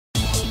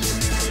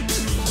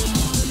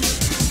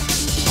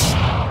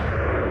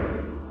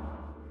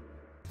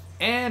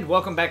And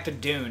welcome back to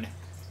Dune.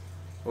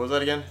 What was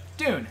that again?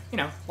 Dune. You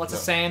know, lots of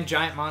sand,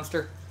 giant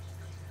monster.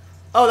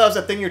 Oh, that was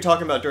that thing you were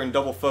talking about during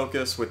Double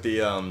Focus with the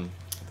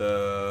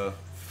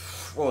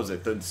what was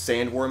it? The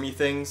sandwormy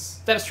things?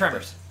 That was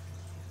Tremors.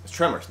 It's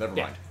Tremors, never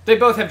mind. They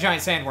both have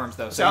giant sandworms,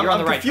 though, so you're on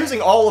the right track. I'm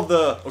confusing all of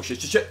the... Oh,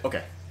 shit.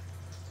 Okay.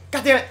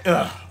 God damn it.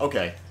 Ugh.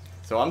 Okay.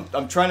 So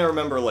I'm trying to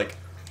remember, like...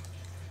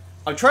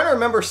 I'm trying to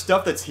remember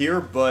stuff that's here,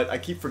 but I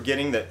keep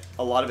forgetting that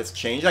a lot of it's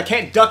changed. I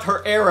can't duck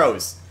her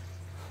arrows!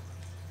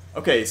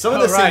 Okay, some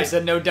of this seems...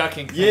 the no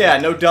ducking thing. Yeah,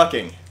 no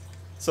ducking.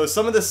 So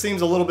some of this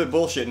seems a little bit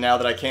bullshit now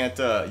that I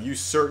can't use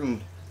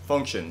certain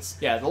functions.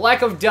 Yeah, the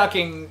lack of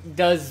ducking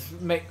does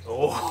make...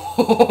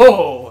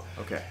 Oh!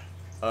 Okay.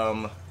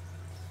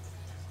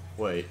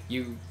 Wait.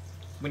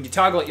 When you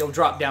toggle it, you'll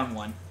drop down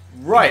one.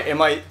 Right,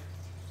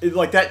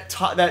 like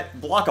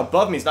that block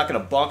above me is not going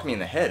to bonk me in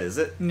the head, is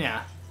it?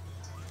 Nah.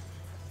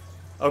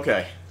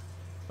 Okay.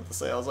 What to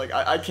say? I was like,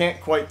 I can't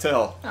quite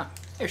tell. Oh,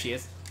 there she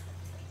is.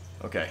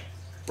 Okay.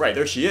 Right,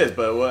 there she is,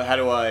 but how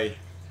do I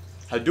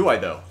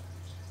though?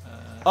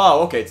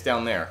 Oh, okay, it's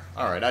down there.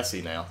 Alright, I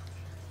see now.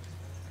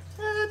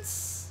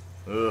 It's...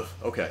 Ugh,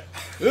 okay.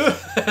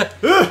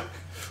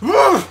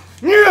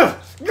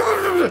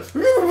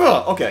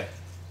 Okay.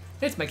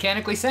 It's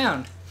mechanically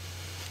sound.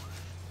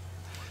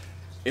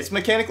 It's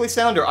mechanically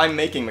sound, or I'm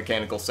making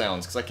mechanical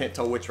sounds, because I can't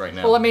tell which right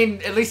now. Well, I mean,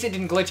 at least it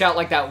didn't glitch out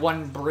like that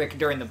one brick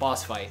during the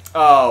boss fight.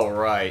 Oh,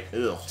 right.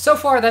 Ugh. So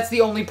far, that's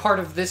the only part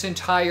of this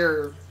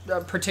entire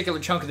particular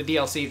chunk of the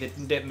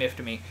DLC that miffed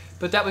me.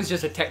 But that was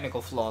just a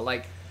technical flaw.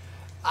 Like,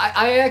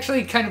 I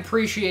actually kind of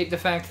appreciate the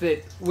fact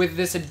that with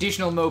this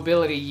additional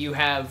mobility, you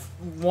have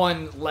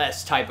one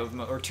less type of,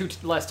 or two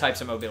less types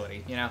of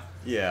mobility, you know?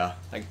 Yeah.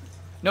 Like,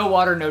 no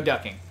water, no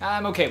ducking.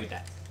 I'm okay with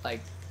that.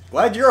 Like,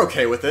 glad you're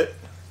okay with it.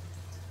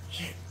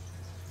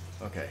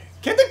 Okay.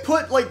 Can't they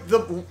put, like,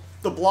 the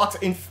blocks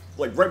in,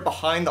 like, right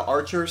behind the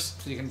archers?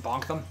 So you can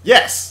bonk them?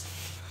 Yes!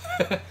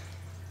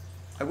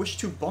 I wish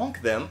to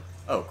bonk them.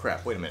 Oh,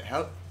 crap. Wait a minute.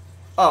 How?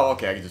 Oh,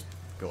 okay. I can just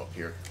go up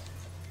here.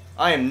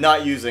 I am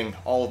not using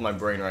all of my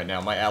brain right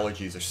now. My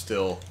allergies are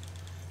still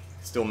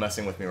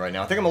messing with me right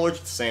now. I think I'm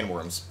allergic to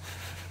sandworms.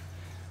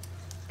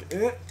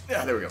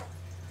 Yeah, there we go.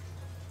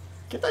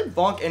 Can't I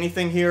bonk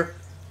anything here?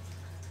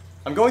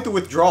 I'm going through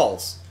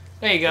withdrawals.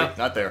 There you go. Wait,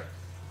 not there.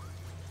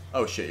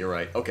 Oh shit, you're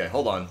right. Okay,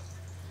 hold on.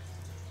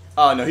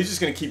 Oh no, he's just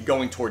gonna keep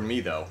going toward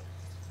me though.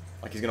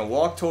 Like he's gonna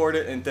walk toward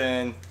it and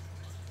then...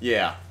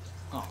 Yeah.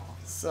 Oh.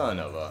 Son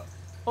of a...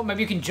 Well,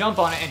 maybe you can jump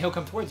on it and he'll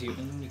come towards you,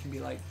 and then you can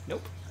be like,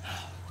 nope.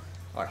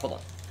 Alright, hold on.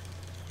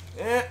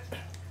 Yeah,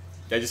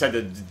 I just had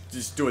to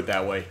just do it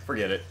that way.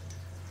 Forget it.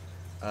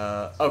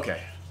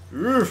 Okay.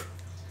 Oof.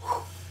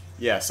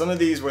 Yeah, some of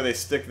these where they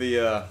stick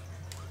the,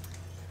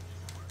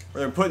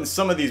 where they're putting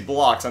some of these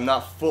blocks, I'm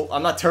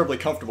not terribly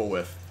comfortable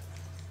with.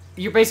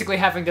 You're basically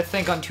having to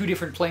think on two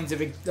different planes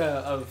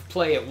of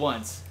play at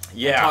once.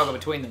 Yeah. And toggle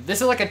between them.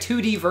 This is like a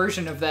 2D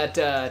version of that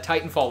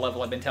Titanfall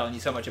level I've been telling you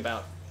so much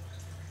about.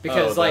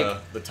 Because,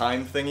 the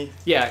time thingy?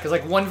 Yeah, because,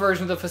 like, one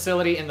version of the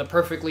facility in the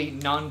perfectly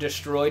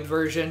non-destroyed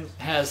version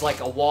has,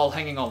 like, a wall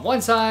hanging on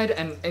one side,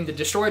 and in the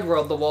destroyed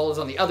world, the wall is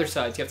on the other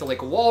side. So you have to,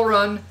 like, wall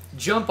run,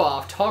 jump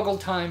off, toggle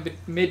time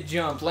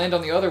mid-jump, land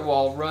on the other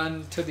wall,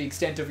 run to the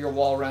extent of your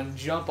wall run,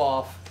 jump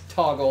off,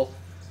 toggle.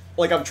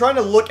 Like, I'm trying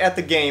to look at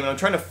the game, and I'm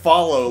trying to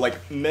follow,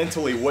 like,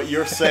 mentally what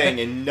you're saying,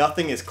 and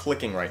nothing is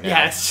clicking right now.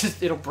 Yeah, it's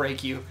just, it'll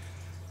break you.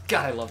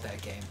 God, I love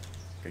that game.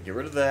 Okay, get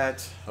rid of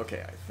that.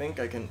 Okay, I think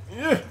I can...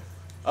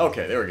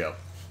 Okay, there we go.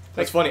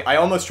 That's funny. I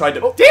almost tried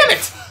to... Oh, damn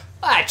it!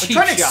 Ah, I'm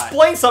trying to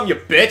explain something,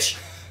 you bitch!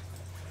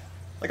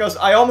 Like,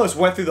 I almost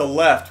went through the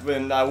left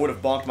when I would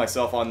have bonked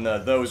myself on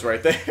those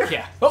right there.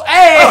 Yeah. Oh,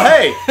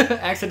 hey! Oh, hey!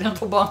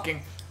 Accidental bonking.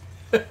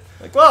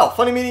 Like, well,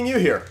 funny meeting you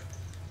here.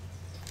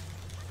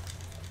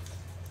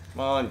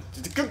 Come on.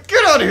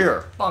 Get out of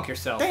here! Bonk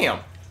yourself. Damn.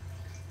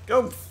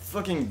 Go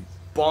fucking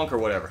bonk or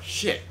whatever.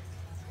 Shit.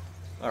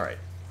 Alright.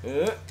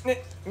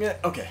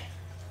 Okay.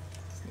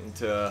 Need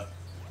to...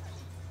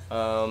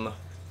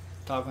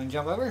 Toggle and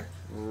jump over?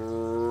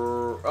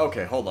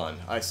 Okay, hold on.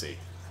 I see.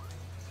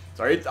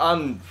 Sorry,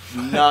 I'm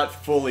not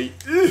fully...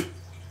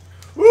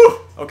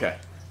 Woo! Okay.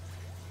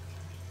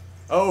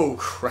 Oh,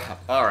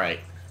 crap.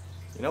 Alright.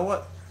 You know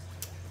what?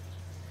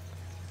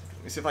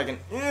 Let me see if I can...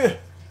 Hey,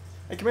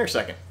 come here a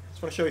second. I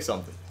just want to show you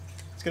something.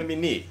 It's gonna be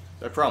neat.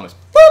 I promise.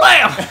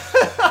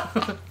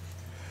 BAM!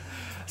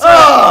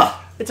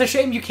 It's a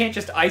shame you can't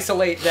just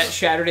isolate that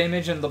shattered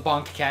image and the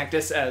bonked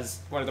cactus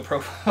as one of the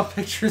profile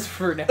pictures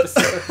for an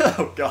episode.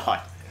 Oh,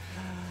 God.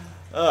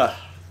 I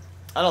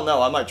don't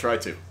know. I might try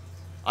to.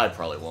 I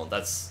probably won't.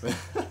 That's...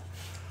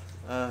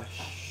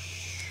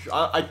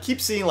 I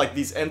keep seeing, like,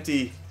 these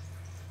empty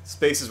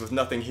spaces with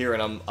nothing here,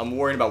 and I'm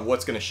worried about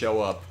what's going to show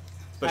up.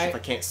 Especially if I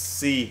can't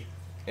see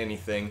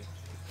anything.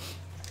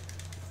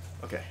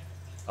 Okay.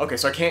 Okay,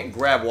 so I can't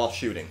grab while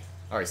shooting.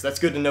 Alright, so that's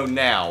good to know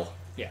now.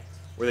 Yeah.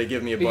 Where they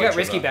give me a bunch of... You got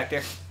Risky back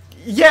there.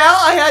 Yeah,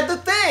 I had the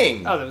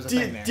thing! Oh, there was a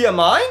thing there. Do you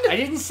mind? I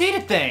didn't see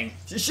the thing.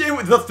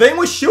 The thing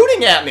was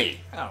shooting at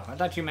me! Oh, I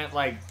thought you meant,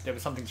 like, there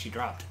was something she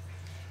dropped.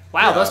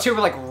 Wow, Yeah. those two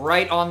were like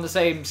right on the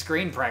same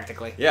screen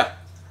practically. Yeah.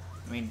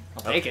 I mean,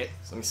 I'll take it.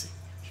 So let me see.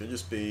 Should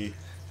just be...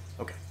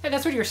 Okay. Hey,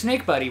 that's what your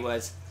snake buddy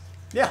was.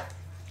 Yeah.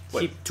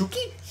 Wait,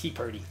 Tuki? He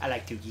purdy. I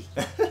like Tuki.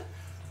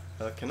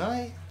 Can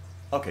I?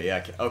 Okay,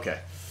 yeah, okay.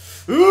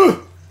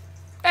 Ooh!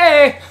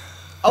 Hey!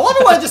 I love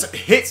it when I just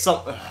hit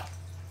something.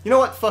 You know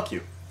what? Fuck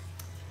you.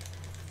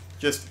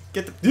 Just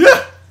get the...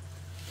 Yeah!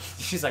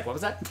 She's like, what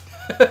was that?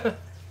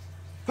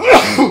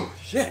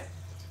 Shit.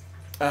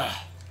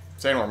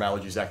 Sandworm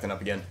allergies acting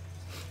up again.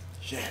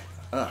 Shit.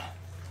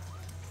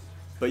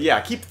 But yeah,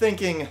 I keep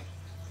thinking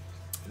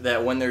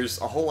that when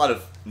there's a whole lot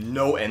of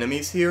no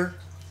enemies here,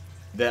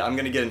 that I'm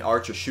gonna get an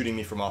archer shooting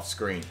me from off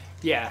screen.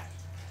 Yeah.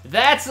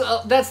 That's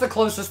the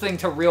closest thing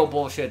to real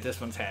bullshit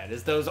this one's had,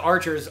 is those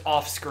archers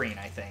off screen,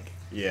 I think.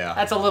 Yeah.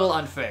 That's a little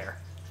unfair.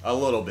 A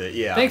little bit,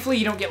 yeah. Thankfully,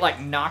 you don't get, like,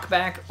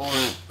 knockback or,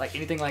 like,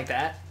 anything like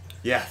that.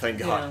 Yeah, thank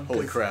God. Yeah,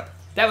 Holy crap.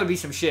 That would be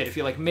some shit if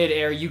you're, like,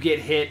 mid-air, you get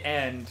hit,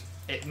 and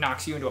it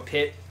knocks you into a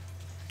pit.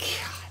 God.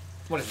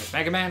 What is this,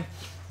 Mega Man?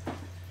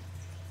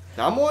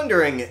 Now, I'm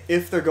wondering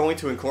if they're going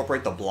to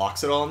incorporate the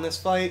blocks at all in this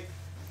fight.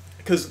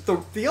 Because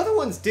the other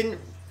ones didn't...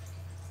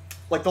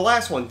 Like, the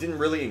last one didn't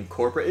really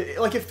incorporate...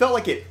 it felt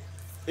like it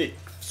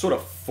sort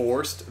of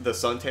forced the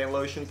suntan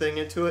lotion thing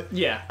into it.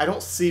 Yeah. I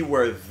don't see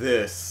where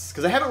this...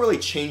 Because I haven't really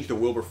changed the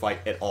Wilbur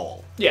fight at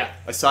all. Yeah.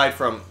 Aside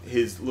from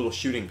his little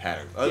shooting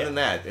pattern. Other than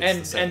that, it's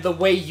the same. And the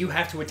way you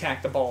have to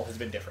attack the ball has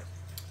been different.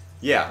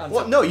 Yeah.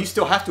 Well, no, you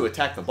still have to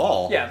attack the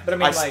ball. Yeah, but I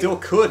mean, I still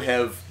could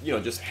have,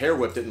 just hair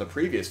whipped it in the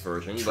previous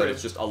version, True. but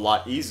it's just a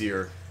lot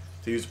easier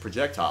to use a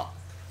projectile.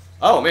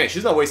 Oh, man,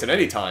 she's not wasting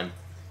any time.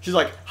 She's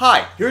like,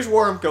 hi, here's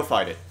Worm, go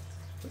fight it.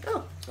 Like,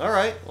 oh,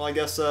 alright, well, I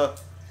guess,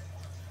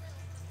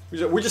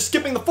 we're just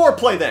skipping the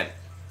foreplay then.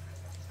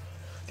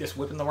 Just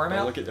whipping the worm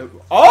out? Look at,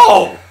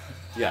 oh!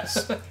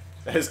 Yes.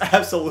 That is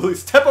absolutely,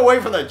 step away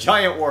from the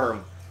giant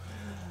worm.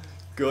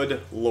 Good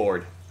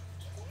lord.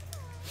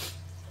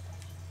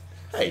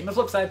 Hey. On the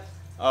flip side.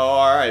 Oh,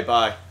 alright,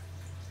 bye.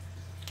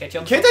 Catch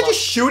you on the Can't flip I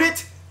just shoot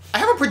it? I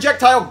have a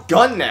projectile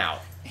gun now.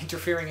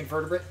 Interfering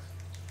invertebrate?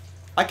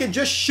 I can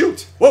just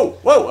shoot. Whoa,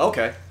 whoa,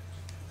 okay.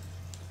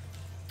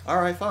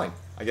 Alright, fine.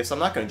 I guess I'm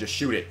not going to just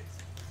shoot it.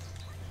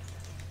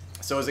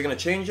 So is it going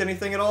to change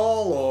anything at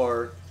all,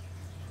 or...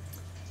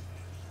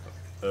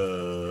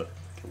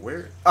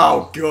 where?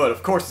 Oh, good.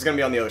 Of course it's going to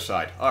be on the other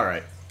side.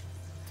 Alright.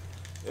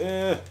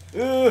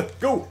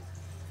 Go!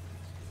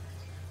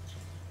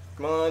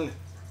 Come on.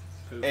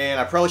 And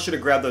I probably should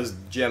have grabbed those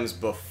gems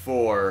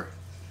before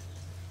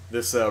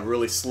this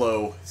really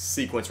slow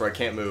sequence where I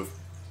can't move.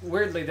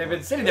 Weirdly, they've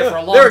been sitting there for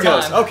a long there time.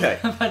 it goes. Okay.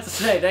 I'm about to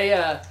say,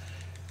 they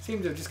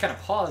seem to have just kind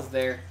of paused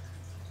there.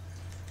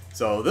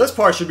 So this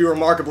part should be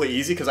remarkably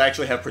easy because I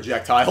actually have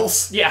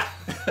projectiles. Yeah.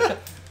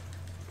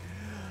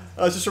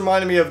 It's just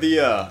reminding me of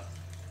the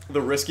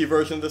risky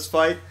version of this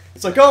fight.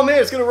 It's like, oh man,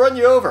 it's gonna run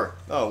you over.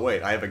 Oh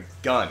wait, I have a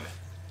gun.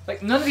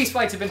 Like, none of these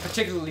fights have been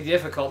particularly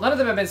difficult. None of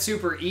them have been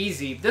super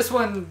easy. This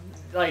one,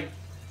 like,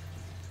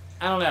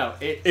 I don't know.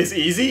 It's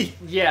easy?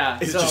 Yeah.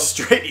 It's just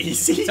straight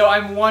easy? So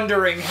I'm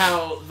wondering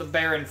how the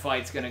Baron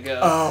fight's gonna go.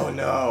 Oh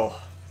no.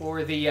 Or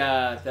I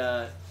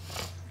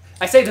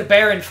say the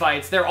Baron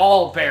fights, they're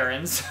all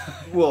Barons.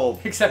 Well,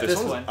 except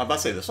this one. I'm about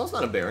to say, this one's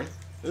not a Baron.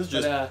 This is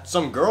just But,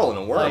 some girl in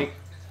a worm. Like,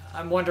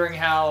 I'm wondering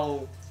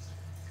how...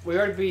 We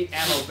already beat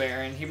Ammo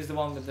Baron. He was the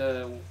one with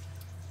the...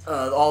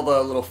 all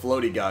the little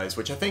floaty guys,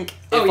 which I think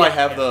Oh, if yeah,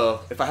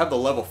 if I have the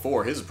level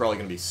 4, his is probably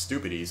gonna be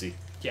stupid easy.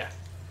 Yeah.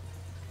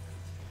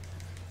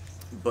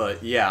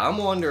 But yeah, I'm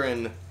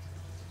wondering,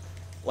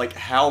 like,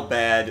 how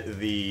bad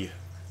the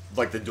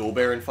dual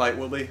Baron fight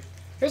will be.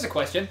 Here's a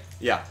question.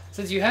 Yeah.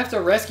 Since you have to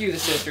rescue the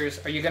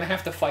sisters, are you gonna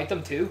have to fight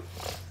them too?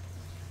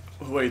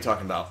 What are you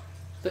talking about?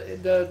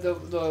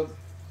 The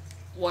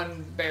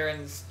one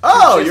Baron's...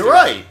 Oh, sisters. you're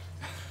right.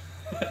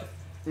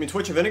 You mean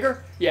Twitch and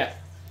Vinegar? Yeah.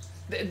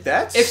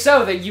 That's... If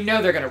so, then you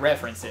know they're gonna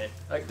reference it.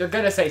 Like, they're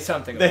gonna say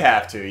something They about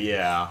have it. to,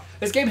 yeah.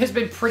 This game has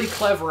been pretty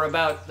clever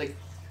about, like,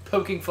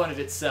 poking fun at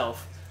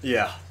itself.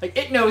 Yeah. Like,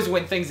 it knows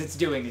when things it's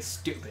doing is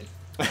stupid.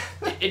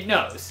 It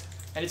knows.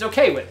 And it's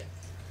okay with it.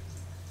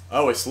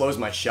 Oh, it slows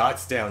my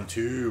shots down,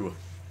 too.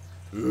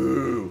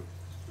 Ooh.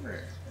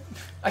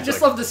 I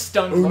just like, love the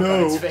stunned oh, look on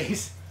no. its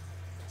face.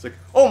 It's like,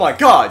 oh my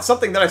god,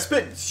 something that I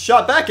spit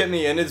shot back at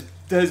me and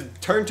has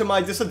turned to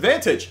my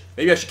disadvantage.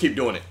 Maybe I should keep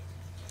doing it.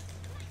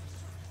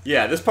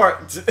 Yeah, this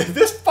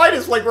fight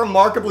is, like,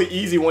 remarkably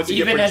easy once you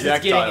Even get as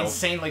projectiles. it's getting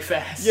insanely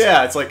fast.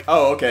 Yeah, it's like,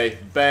 oh, okay,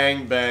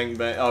 bang, bang,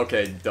 bang,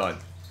 okay, done.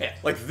 Yeah.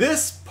 Like,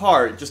 this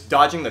part, just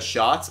dodging the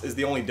shots, is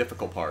the only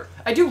difficult part.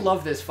 I do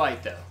love this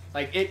fight, though.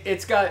 Like,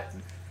 it's got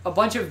a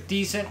bunch of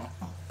decent,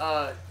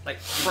 like,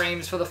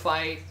 frames for the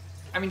fight.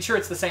 I mean, sure,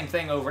 it's the same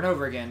thing over and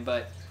over again,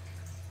 but...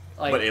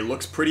 Like, But it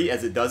looks pretty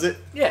as it does it.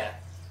 yeah.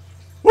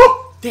 Woo!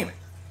 Damn it.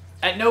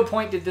 At no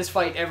point did this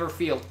fight ever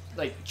feel,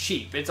 like,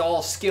 cheap. It's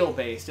all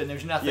skill-based, and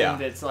there's nothing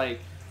that's, like...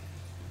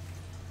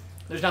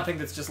 There's nothing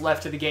that's just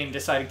left to the game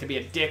deciding to be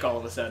a dick all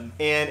of a sudden.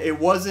 And it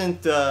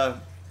wasn't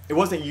it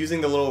wasn't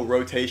using the little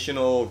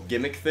rotational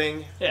gimmick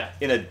thing. Yeah.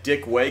 In a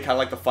dick way, kind of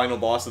like the final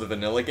boss of the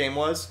vanilla game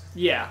was.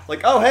 Yeah.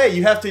 Like, oh hey,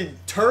 you have to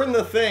turn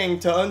the thing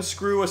to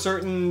unscrew a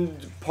certain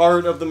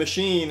part of the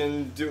machine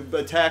and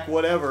attack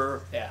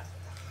whatever. Yeah.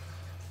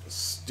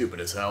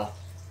 Stupid as hell.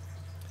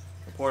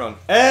 Report on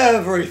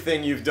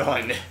everything you've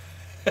done.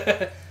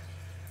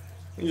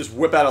 You just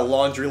whip out a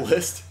laundry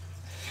list.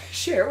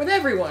 Share it with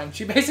everyone.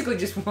 She basically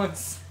just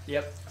wants...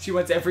 Yep. She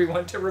wants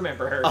everyone to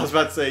remember her. I was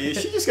about to say, is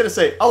she just gonna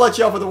say, I'll let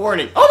you off with a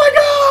warning. Oh my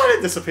god!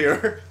 And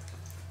disappear.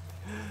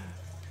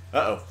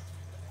 Uh-oh.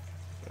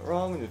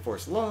 Wrong,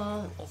 enforce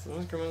law. Also,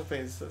 criminal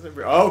things.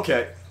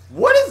 Okay.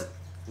 What is...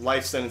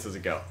 Life sentences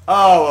ago.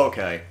 Oh,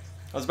 okay.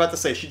 I was about to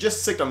say, she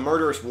just sicked a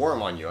murderous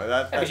worm on you.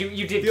 But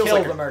you did kill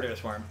like the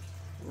murderous worm.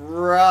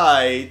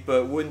 Right,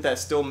 but wouldn't that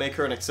still make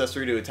her an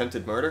accessory to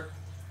attempted murder?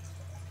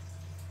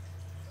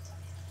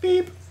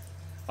 Beep.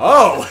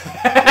 Oh!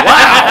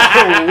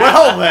 Wow!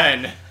 Well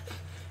then!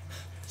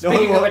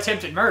 Speaking of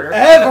attempted murder...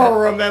 ever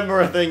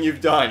remember a thing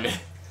you've done.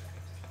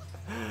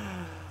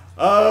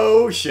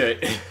 Oh,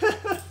 shit.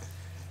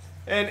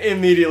 And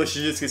immediately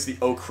she just gets the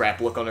oh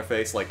crap look on her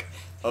face, like,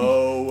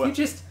 oh... You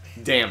just...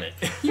 Damn it.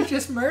 You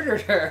just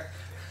murdered her.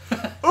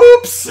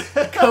 Oops!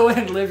 Go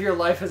and live your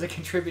life as a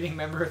contributing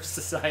member of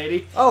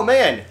society. Oh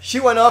man,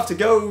 she went off to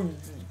go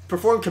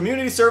perform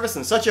community service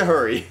in such a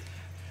hurry.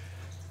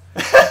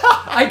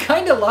 I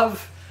kind of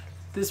love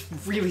this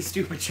really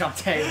stupid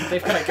Shantae that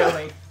they've got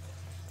going.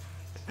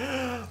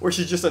 Where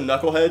she's just a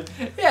knucklehead?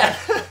 Yeah.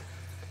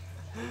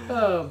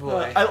 Oh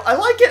boy. I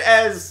like it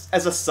as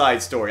a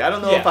side story. I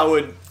don't know if I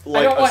would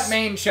like. I don't want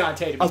main Shantae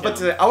to be. I was about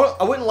to say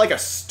I wouldn't like a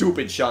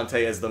stupid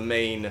Shantae as the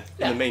main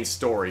the main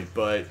story,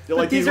 but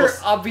like these are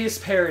obvious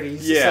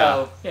parodies. Yeah.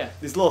 So, yeah.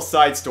 These little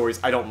side stories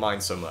I don't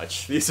mind so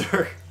much. These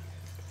are.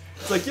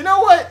 It's like, you know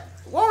what?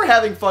 While we're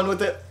having fun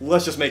with it,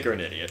 let's just make her an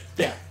idiot.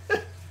 Yeah.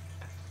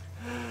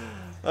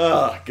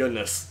 Oh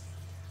goodness.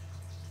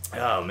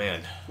 Oh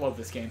man. Love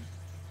this game.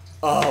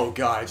 Oh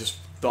god, I just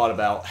thought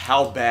about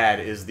how bad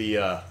is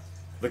the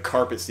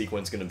carpet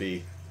sequence gonna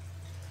be.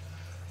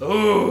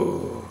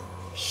 Ooh.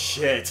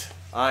 Shit.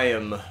 I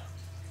am...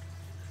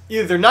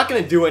 Either they're not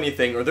gonna do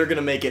anything, or they're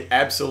gonna make it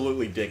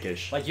absolutely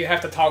dickish. Like you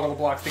have to toggle the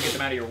blocks to get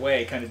them out of your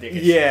way, kind of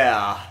dickish.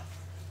 Yeah.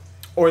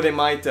 Or they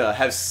might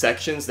have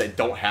sections that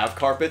don't have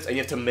carpets, and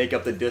you have to make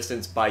up the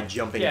distance by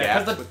jumping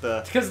gaps with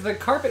the... Because the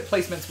carpet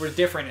placements were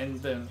different in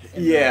the...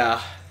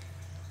 Yeah.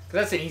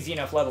 That's an easy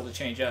enough level to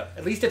change up.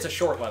 At least it's a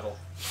short level.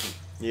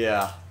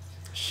 Yeah.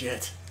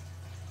 Shit.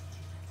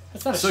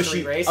 That's not a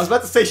street race. I was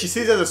about to say, she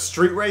sees it as a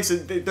street race,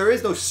 and there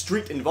is no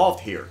street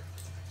involved here.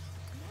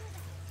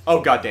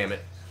 Oh, god damn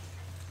it.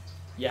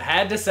 You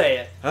had to say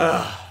it.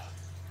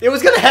 It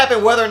was gonna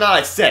happen whether or not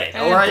I said it,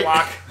 alright?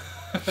 Block.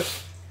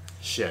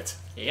 Shit.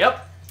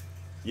 Yep.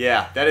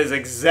 Yeah, that is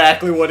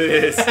exactly what it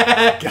is.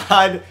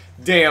 God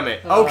damn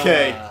it.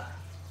 Okay.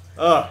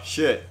 Oh,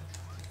 shit.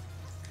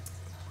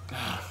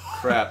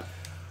 Crap.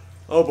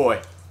 Oh,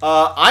 boy.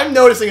 I'm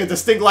noticing a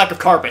distinct lack of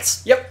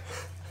carpets. Yep.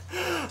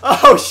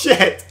 Oh,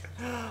 shit.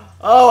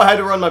 Oh, I had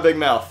to run my big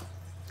mouth.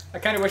 I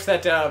kind of wish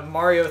that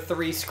Mario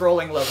 3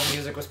 scrolling level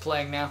music was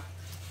playing now.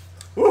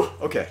 Whew,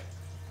 okay.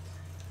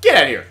 Get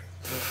out of here.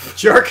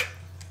 Jerk.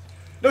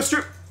 No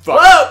strip. Fuck.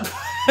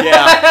 Whoa!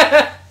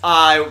 Yeah.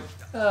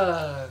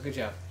 Good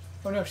job.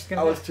 Oh no, she's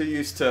gonna... I was too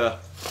used to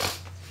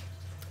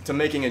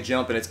making a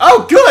jump and it's...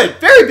 Oh, good!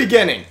 Very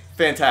beginning!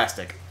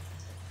 Fantastic.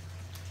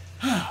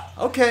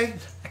 Okay.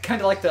 I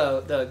kind of like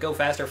the go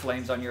faster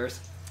flames on yours.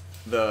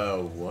 The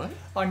what?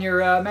 On your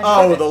magic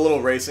Oh, carpet. the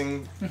little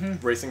racing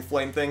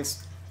flame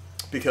things?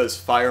 Because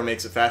fire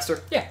makes it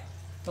faster? Yeah.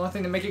 The only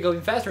thing to make it go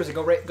even faster is a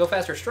go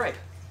faster stripe.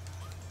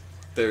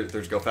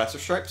 There's go faster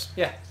stripes?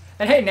 Yeah.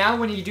 And hey, now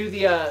when you do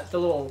the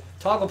little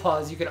toggle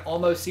pause, you can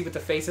almost see what the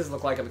faces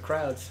look like of the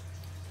crowds.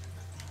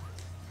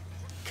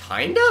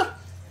 Kinda?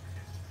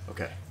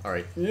 Okay,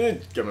 alright. Yeah,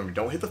 remember,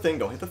 don't hit the thing,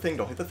 don't hit the thing,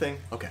 don't hit the thing.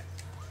 Okay.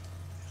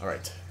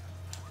 Alright.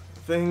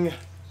 Thing.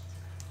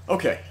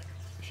 Okay.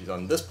 She's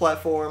on this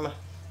platform.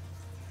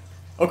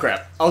 Oh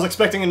crap. I was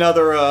expecting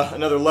another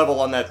another level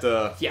on that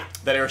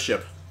that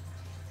airship.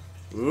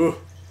 Ooh.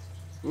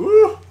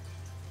 Ooh.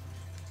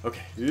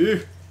 Okay.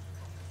 Ooh.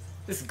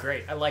 This is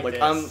great. I like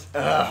this.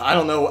 I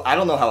don't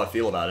know how I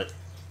feel about it.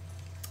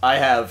 I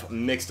have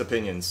mixed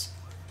opinions.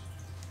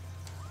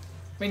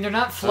 I mean, they're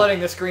not flooding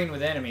the screen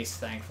with enemies,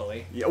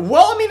 thankfully. Yeah,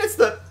 well, I mean, it's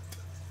the...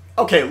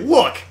 Okay,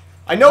 look.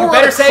 I know we're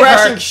on a save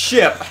crashing her.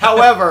 ship.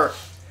 However,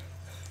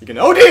 you can...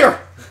 Oh, dear!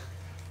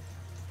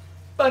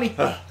 Bunny.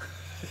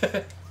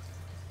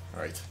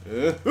 Alright.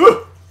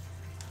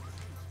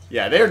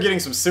 Yeah, they are getting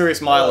some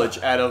serious mileage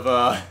out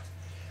of...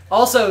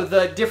 Also,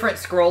 the different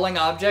scrolling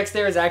objects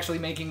there is actually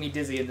making me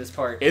dizzy in this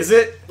part. Is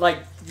it? Like,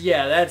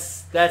 yeah,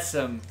 that's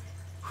some...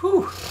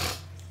 Whew.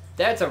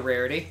 That's a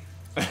rarity.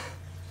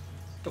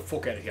 The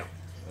fuck out of here.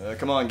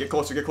 Come on, get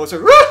closer, get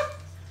closer.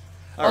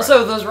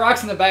 Also, those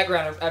rocks in the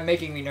background are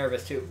making me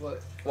nervous, too.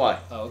 What? Why?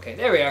 Oh, okay.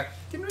 There we are.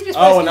 Didn't we just...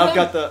 Oh, and I've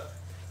got the...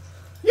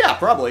 Yeah,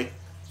 probably.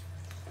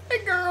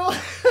 Hey, girl.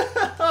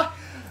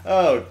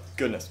 Oh,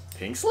 goodness.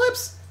 Pink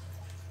slips?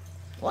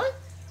 What?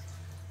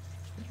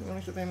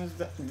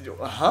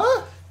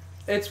 Huh?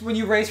 It's when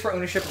you race for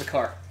ownership of the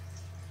car.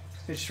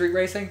 In street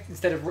racing,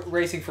 instead of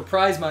racing for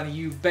prize money,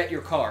 you bet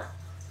your car.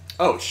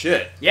 Oh,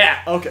 shit.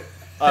 Yeah. Okay.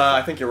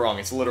 I think you're wrong.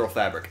 It's literal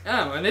fabric.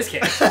 Oh, in this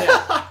case.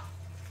 Yeah.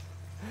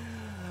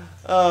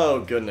 Oh,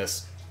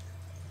 goodness.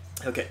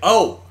 Okay.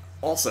 Oh,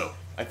 also,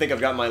 I think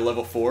I've got my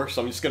level 4,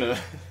 so I'm just gonna...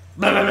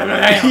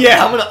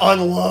 yeah, I'm gonna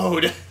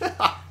unload.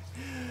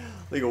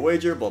 Legal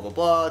wager, blah, blah,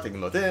 blah. Take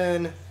them both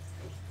in.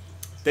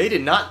 They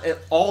did not at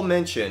all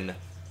mention...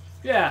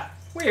 Yeah,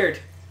 weird.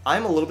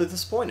 I'm a little bit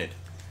disappointed.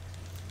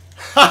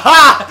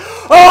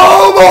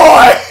 Oh,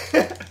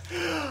 boy!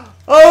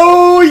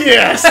 Oh,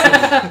 yes!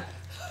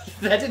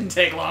 That didn't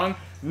take long.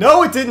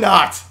 No, it did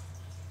not.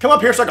 Come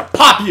up here so I can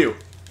pop you.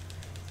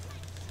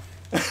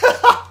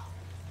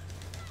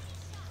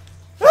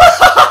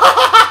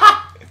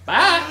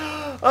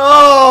 Bye.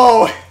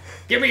 Oh.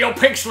 Give me your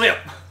pink slip.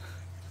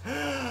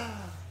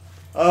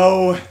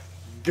 Oh,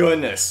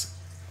 goodness.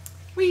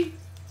 Wee.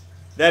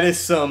 That is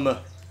some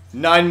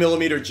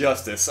 9mm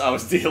justice I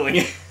was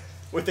dealing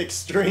with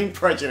extreme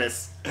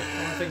prejudice. The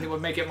only thing that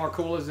would make it more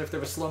cool is if there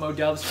was slow-mo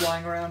doves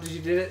flying around as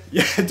you did it.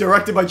 Yeah,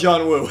 directed by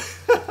John Woo.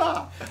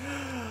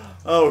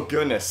 Oh,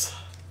 goodness.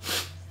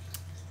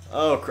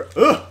 Oh,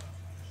 crap.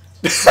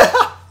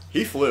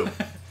 He flew.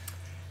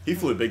 He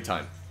flew big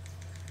time.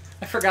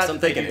 I forgot So I'm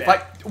that they thinking, do if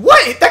that.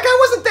 What? That guy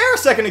wasn't there a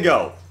second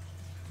ago.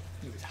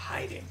 He was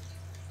hiding.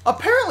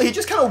 Apparently, he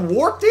just kind of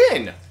warped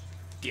in.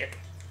 Dick.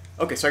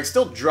 Okay, so I can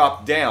still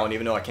drop down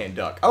even though I can't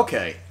duck.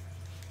 Okay.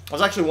 I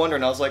was actually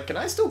wondering, I was like, can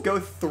I still go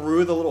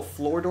through the little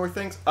floor door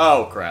things?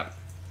 Oh, crap.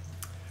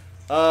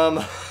 Hold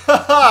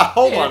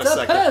on a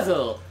second. It's a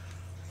puzzle.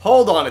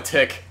 Hold on a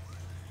tick.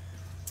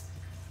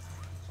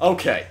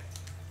 Okay.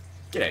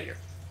 Get out of here.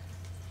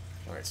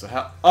 Alright, so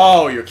how...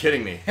 Oh, you're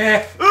kidding me.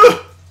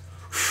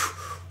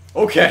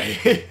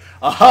 Okay.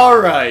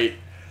 Alright.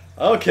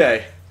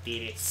 Okay.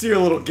 Beat it. See your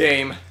little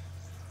game.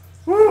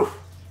 Woo!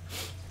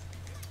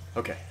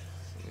 Okay.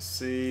 Let me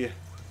see.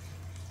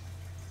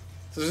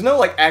 So there's no,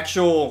 like,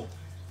 actual...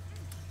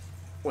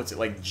 What's it,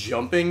 like,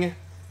 jumping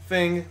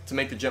thing to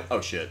make the jump... Oh,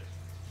 shit.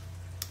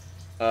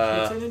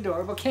 It's an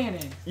adorable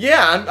cannon.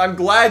 Yeah, I'm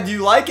glad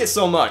you like it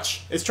so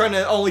much. It's trying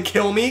to only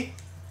kill me.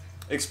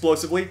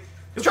 Explosively.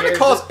 It's trying to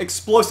cause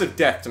explosive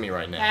death to me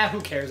right now. Ah,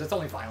 who cares? It's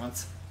only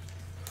violence.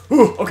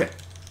 Whew, okay.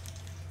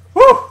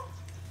 Whew!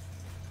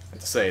 I have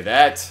to say,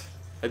 that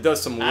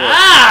does some work.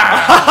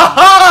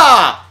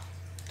 Ah!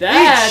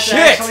 That's shit!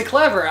 actually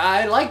clever.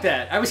 I like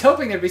that. I was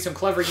hoping there'd be some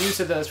clever use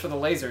of those for the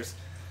lasers.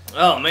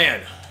 Oh,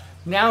 man.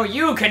 Now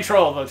you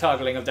control the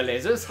toggling of the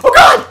lasers. Oh,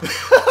 God!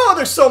 Oh,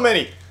 there's so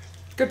many.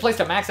 Good place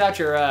to max out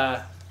your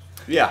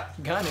Yeah.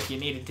 gun if you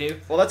needed to.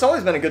 Well, that's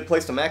always been a good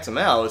place to max them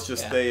out. It's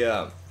just they,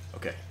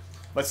 okay.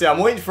 Let's see, I'm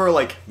waiting for,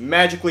 like,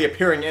 magically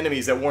appearing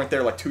enemies that weren't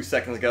there, like, 2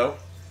 seconds ago.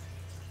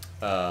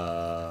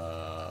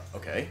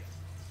 Okay.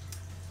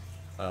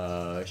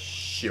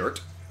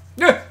 Shirt.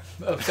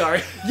 Oh,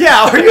 sorry.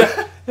 Yeah, are you...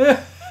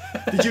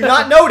 Did you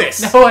not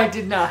notice? No, I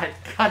did not.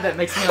 God, that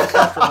makes me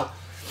uncomfortable.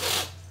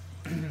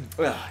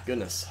 Ah,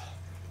 goodness.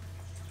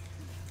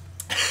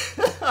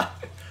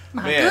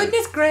 My Man,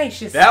 goodness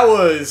gracious. that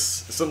was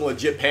some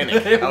legit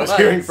panic It I was was.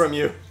 hearing from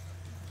you.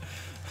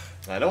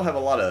 I don't have a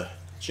lot of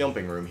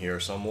jumping room here,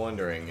 so I'm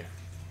wondering...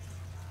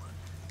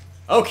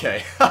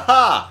 Okay,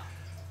 haha!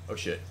 Oh,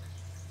 shit.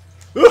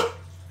 Ooh,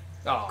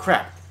 Oh,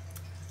 crap.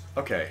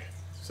 Okay,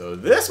 so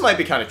this might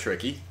be kind of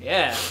tricky.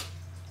 Yeah.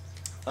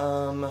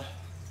 So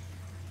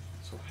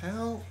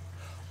how...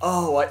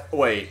 Oh,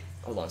 wait.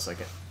 Hold on a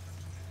second.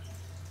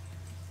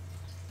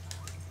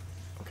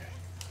 Okay.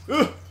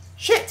 Ugh!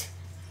 Shit!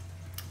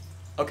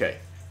 Okay.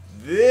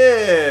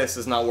 This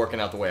is not working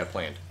out the way I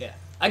planned. Yeah.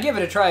 I give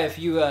it a try if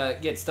you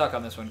get stuck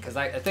on this one, because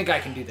I think I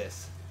can do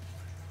this.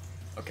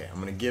 Okay, I'm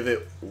gonna give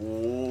it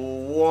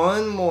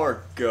one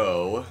more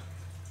go.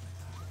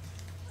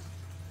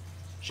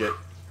 Shit.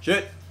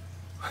 Shit!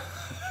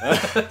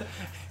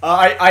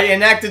 I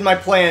enacted my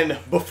plan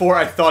before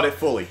I thought it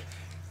fully.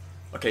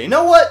 Okay, you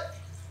know what?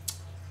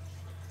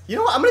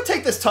 I'm gonna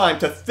take this time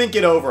to think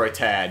it over a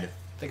tad.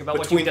 Think about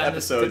what between you've done,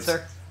 episodes. good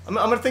sir. I'm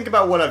gonna think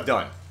about what I've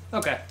done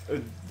Okay.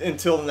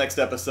 until the next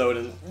episode,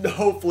 and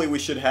hopefully we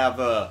should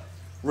have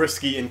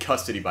Risky in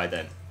custody by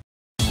then.